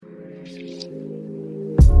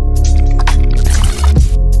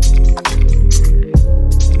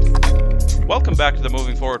Welcome back to the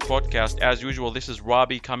Moving Forward podcast. As usual, this is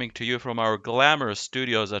Robbie coming to you from our glamorous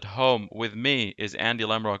studios at home. With me is Andy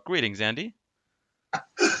Lemrock. Greetings, Andy.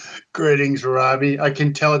 Greetings, Robbie. I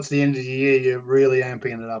can tell it's the end of the year. You're really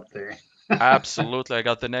amping it up there. Absolutely. I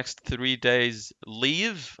got the next 3 days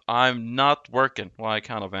leave. I'm not working. Well, I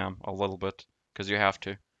kind of am a little bit because you have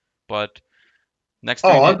to. But next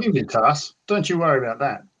three Oh, I'll days, give you tasks. Don't you worry about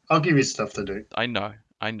that. I'll give you stuff to do. I know,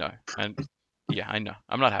 I know. And yeah, I know.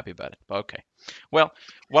 I'm not happy about it, but okay. Well,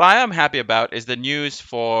 what I am happy about is the news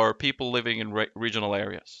for people living in regional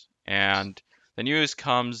areas. And the news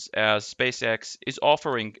comes as SpaceX is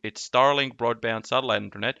offering its Starlink broadband satellite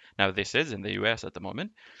internet. Now, this is in the US at the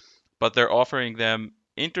moment, but they're offering them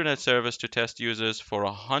internet service to test users for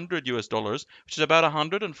 $100, which is about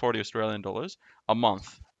 140 Australian dollars a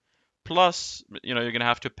month. Plus, you're going to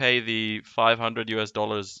have to pay the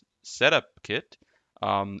 $500 setup kit.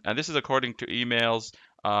 And this is according to emails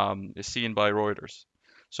seen by Reuters.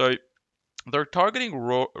 So they're targeting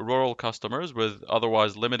rural customers with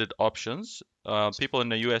otherwise limited options. People in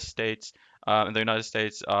the in the United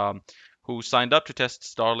States, who signed up to test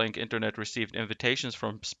Starlink internet received invitations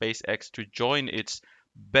from SpaceX to join its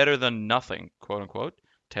better than nothing, quote unquote,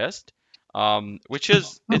 test. Which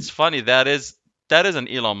is, it's funny, that is an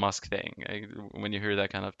Elon Musk thing when you hear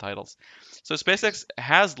that kind of titles. So SpaceX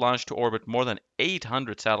has launched to orbit more than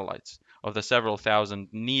 800 satellites of the several thousand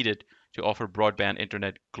needed to offer broadband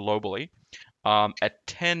internet globally. At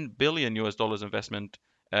 10 billion US dollars investment,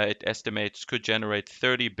 it estimates could generate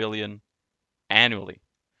 30 billion annually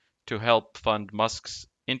to help fund Musk's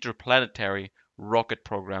interplanetary rocket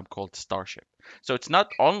program called Starship. So it's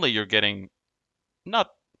not only you're getting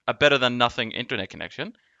not a better than nothing internet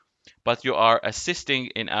connection, but you are assisting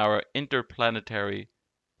in our interplanetary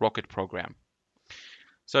rocket program.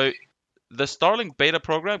 So the Starlink beta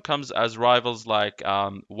program comes as rivals like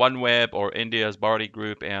OneWeb or India's Bharti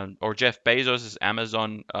Group or Jeff Bezos'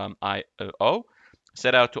 Amazon IO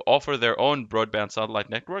set out to offer their own broadband satellite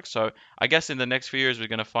network. So I guess in the next few years we're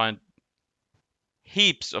going to find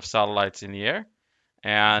heaps of satellites in the air,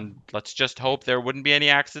 and let's just hope there wouldn't be any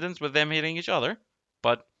accidents with them hitting each other.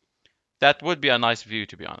 But that would be a nice view,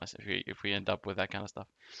 to be honest, if we end up with that kind of stuff.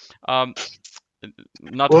 Um,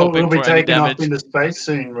 Not Well, hoping we'll be for any taking off damage. into space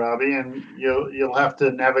soon, Robbie, and you'll have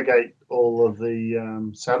to navigate all of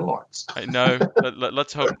the satellites. I know.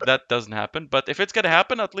 Let's hope that doesn't happen. But if it's gonna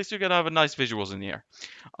happen, at least you're gonna have a nice visuals in the air.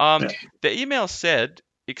 Um, Yeah. the email said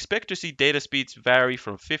expect to see data speeds vary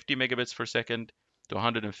from 50 megabits per second to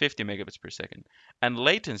 150 megabits per second, and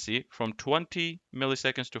latency from 20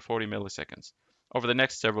 milliseconds to 40 milliseconds over the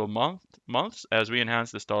next several months as we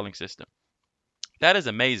enhance the Starlink system. That is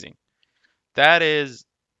amazing. That is,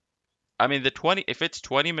 I mean, the 20 if it's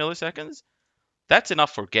 20 milliseconds, that's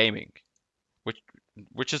enough for gaming, which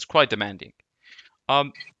which is quite demanding.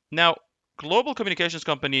 Um, Now, global communications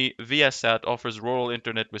company Viasat offers rural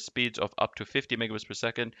internet with speeds of up to 50 megabits per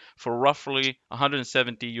second for roughly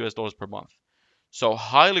 170 US dollars per month. So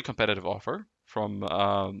highly competitive offer from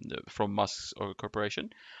Musk's corporation,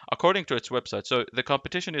 according to its website. So the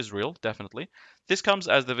competition is real, definitely. This comes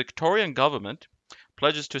as the Victorian government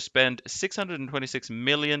pledges to spend $626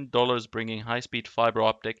 million bringing high-speed fiber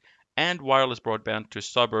optic and wireless broadband to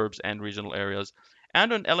suburbs and regional areas,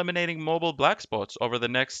 and on eliminating mobile black spots over the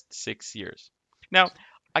next 6 years. Now,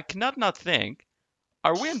 I cannot not think,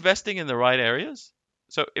 are we investing in the right areas?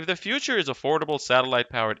 So, if the future is affordable satellite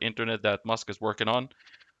powered internet that Musk is working on,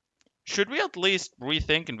 should we at least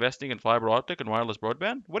rethink investing in fiber optic and wireless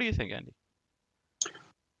broadband? What do you think, Andy?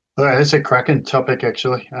 All right, that's a cracking topic,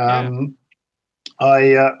 actually. Yeah,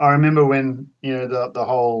 I remember when the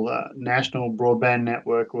whole national broadband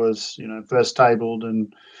network was first tabled,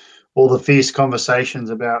 and all the fierce conversations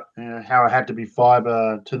about how it had to be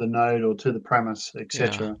fiber to the node or to the premise, yeah,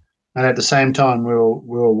 etc. And at the same time, we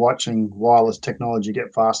were watching wireless technology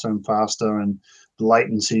get faster and faster, and the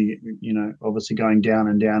latency, obviously going down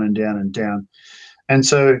and down and down and down. And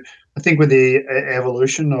so I think with the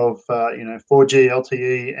evolution of 4G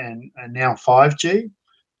LTE and now 5G,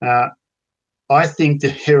 uh, I think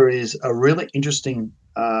that there is a really interesting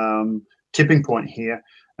tipping point here,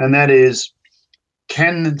 and that is,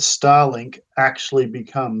 can Starlink actually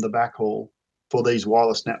become the backhaul for these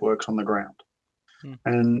wireless networks on the ground? hmm,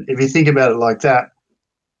 And if you think about it like that,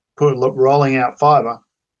 rolling out fiber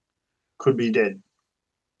could be dead.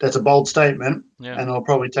 That's a bold statement, yeah, and it'll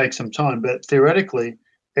probably take some time. But theoretically,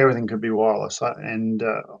 everything could be wireless. And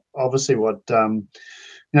obviously, what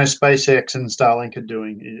SpaceX and Starlink are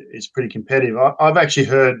doing is pretty competitive. I've actually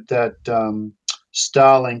heard that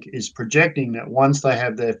Starlink is projecting that once they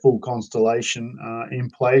have their full constellation in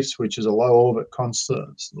place, which is a low orbit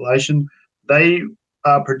constellation, they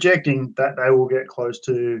are projecting that they will get close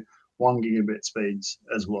to 1 gigabit speeds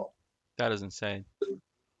as well. That is insane.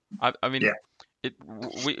 I mean, Yeah.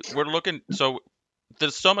 we're looking. So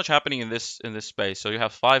there's so much happening in this space. So you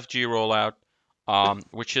have 5G rollout,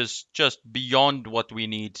 which is just beyond what we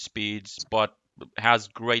need speeds, but has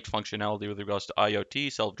great functionality with regards to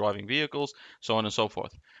IoT, self-driving vehicles, so on and so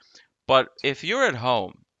forth. But if you're at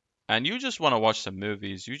home and you just want to watch some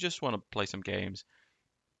movies, you just want to play some games,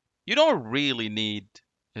 you don't really need,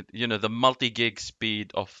 the multi-gig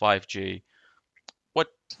speed of 5G. What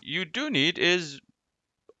you do need is,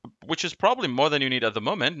 which is probably more than you need at the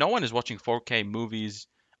moment. No one is watching 4K movies.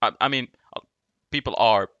 I mean, people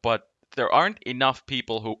are, but there aren't enough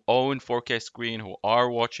people who own 4K screen who are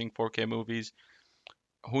watching 4K movies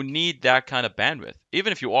who need that kind of bandwidth.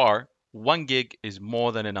 Even if you are, 1 gig is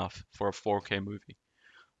more than enough for a 4K movie.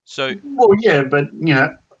 So Well, yeah, but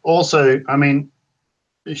also, I mean,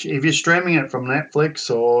 if you're streaming it from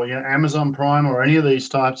Netflix or Amazon Prime or any of these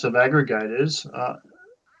types of aggregators,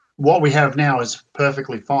 what we have now is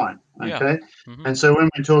perfectly fine. yeah, Okay, hmm and so when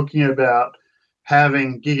we're talking about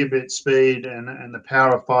having gigabit speed and the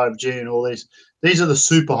power of 5G and all these are the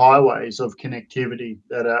super highways of connectivity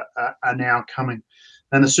that are now coming,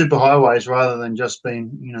 and the super highways, rather than just being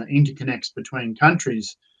interconnects between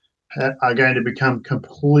countries, are going to become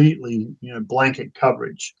completely blanket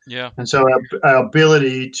coverage. yeah, And so our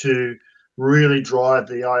ability to really drive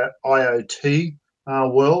the IoT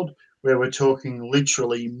world, where we're talking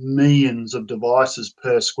literally millions of devices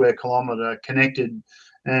per square kilometer connected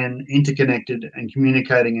and interconnected and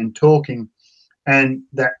communicating and talking, and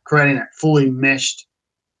that creating that fully meshed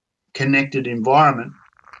connected environment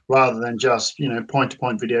rather than just point to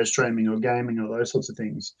point video streaming or gaming or those sorts of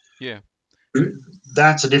things. yeah,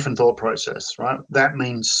 That's a different thought process, right? That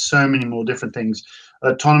means so many more different things.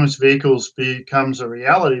 Autonomous vehicles becomes a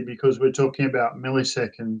reality because we're talking about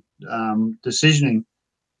millisecond decisioning,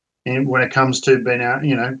 and when it comes to being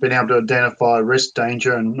able to identify risk,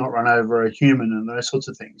 danger, and not run over a human and those sorts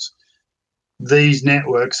of things. These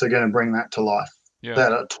networks are going to bring that to life. yeah.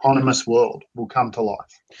 That autonomous world will come to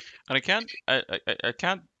life. And I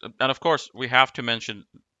can't, and of course we have to mention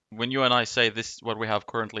when you and I say this, what we have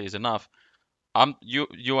currently is enough.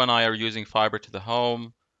 You and I are using fiber to the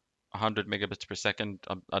home, 100 megabits per second.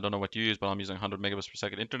 I don't know what you use, but I'm using 100 megabits per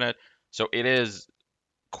second internet, so it is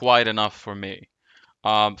quite enough for me.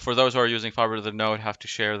 For those who are using fiber to the node, have to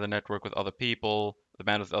share the network with other people, the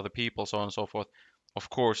bandwidth with other people, so on and so forth. Of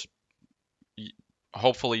course,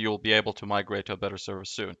 hopefully you'll be able to migrate to a better service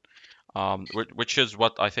soon, which is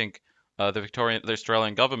what I think the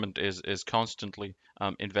Australian government is constantly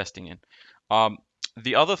investing in. Um,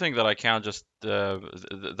 the other thing that I can just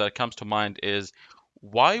that comes to mind is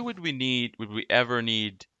why would we ever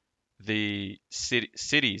need the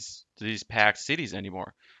cities, these packed cities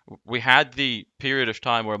anymore? We had the period of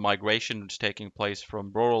time where migration was taking place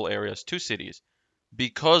from rural areas to cities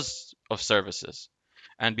because of services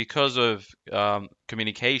and because of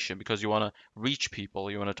communication, because you want to reach people,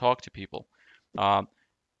 you want to talk to people. Um,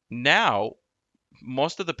 Now,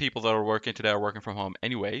 most of the people that are working today are working from home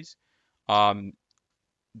anyways. Um,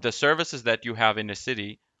 the services that you have in the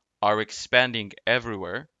city are expanding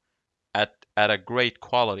everywhere at a great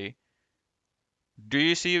quality. Do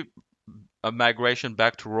you see a migration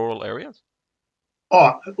back to rural areas?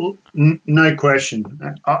 Oh, no question.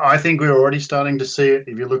 I think we're already starting to see it.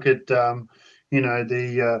 If you look at,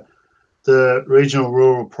 the regional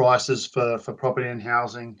rural prices for property and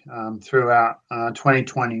housing throughout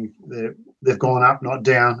 2020, they've gone up, not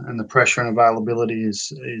down, and the pressure and availability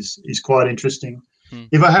is quite interesting. Hmm,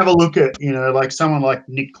 If I have a look at like someone like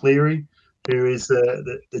Nick Cleary, who is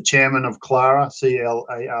the chairman of CLARA,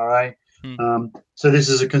 CLARA. hmm, So this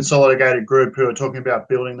is a consolidated group who are talking about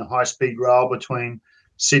building the high speed rail between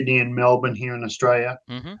Sydney and Melbourne here in Australia.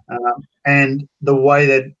 hmm, And the way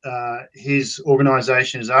that his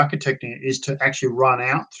organisation is architecting it is to actually run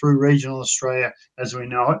out through regional Australia as we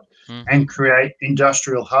know it hmm. and create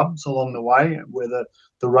industrial hubs along the way where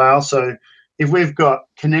the rail. So if we've got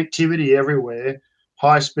connectivity everywhere,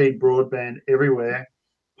 high speed broadband everywhere,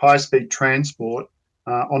 high speed transport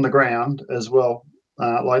on the ground as well,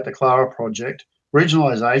 like the Clara project,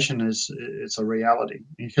 regionalisation it's a reality.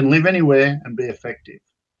 You can live anywhere and be effective.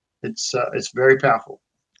 It's very powerful.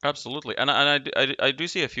 Absolutely. And I do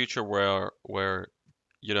see a future where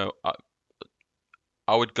you know I,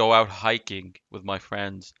 I would go out hiking with my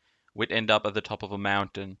friends. We'd end up at the top of a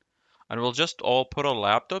mountain, and we'll just all put our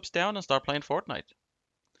laptops down and start playing Fortnite.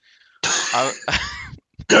 I,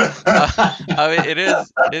 I mean,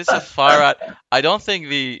 it's a far out. I don't think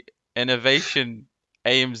the innovation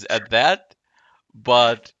aims at that,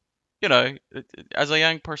 but you know, as a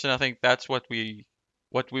young person, I think that's what we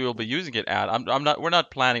will be using it at. I'm not. We're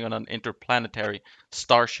not planning on an interplanetary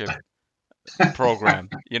starship program.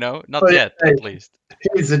 Not Well, yet, yeah, at least.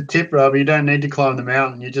 here's a tip, Rob. You don't need to climb the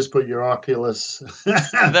mountain. You just put your Oculus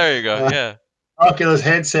There you go. uh, Yeah, Oculus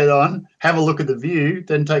headset on, have a look at the view,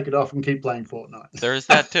 then take it off and keep playing Fortnite. there's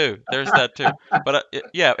that too. There's that too. But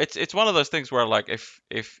yeah, it's one of those things where like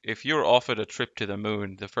if you're offered a trip to the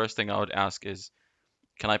moon, the first thing I would ask is,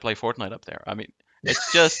 can I play Fortnite up there? I mean,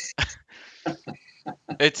 it's just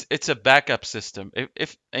it's a backup system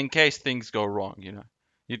if in case things go wrong, You,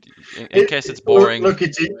 in case it's boring. Look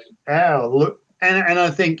at you. Oh, look. And I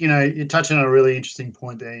think, you're touching on a really interesting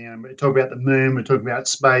point there. We talk about the moon, we talk about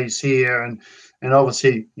space here, and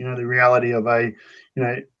obviously, the reality of a,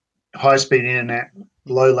 high speed internet,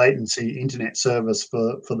 low latency internet service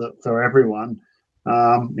for everyone.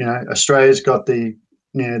 Australia's got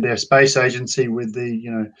their space agency with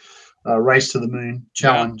the, race to the moon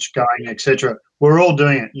Yeah, challenge going, etc. We're all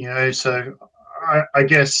doing it, so I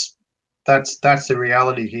guess that's the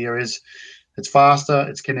reality here is it's faster,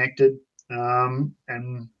 it's connected,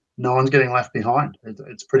 and no one's getting left behind.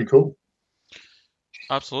 It's pretty cool.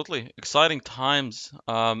 absolutely. Exciting times.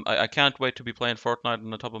 I can't wait to be playing Fortnite on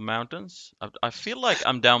the top of mountains. I feel like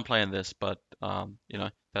I'm downplaying this, but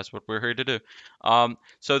that's what we're here to do.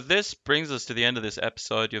 So this brings us to the end of this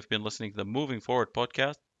episode. You've been listening to the Moving Forward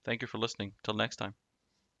podcast. Thank you for listening. Till next time.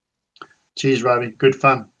 Cheers, Robbie. Good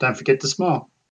fun. Don't forget to smile.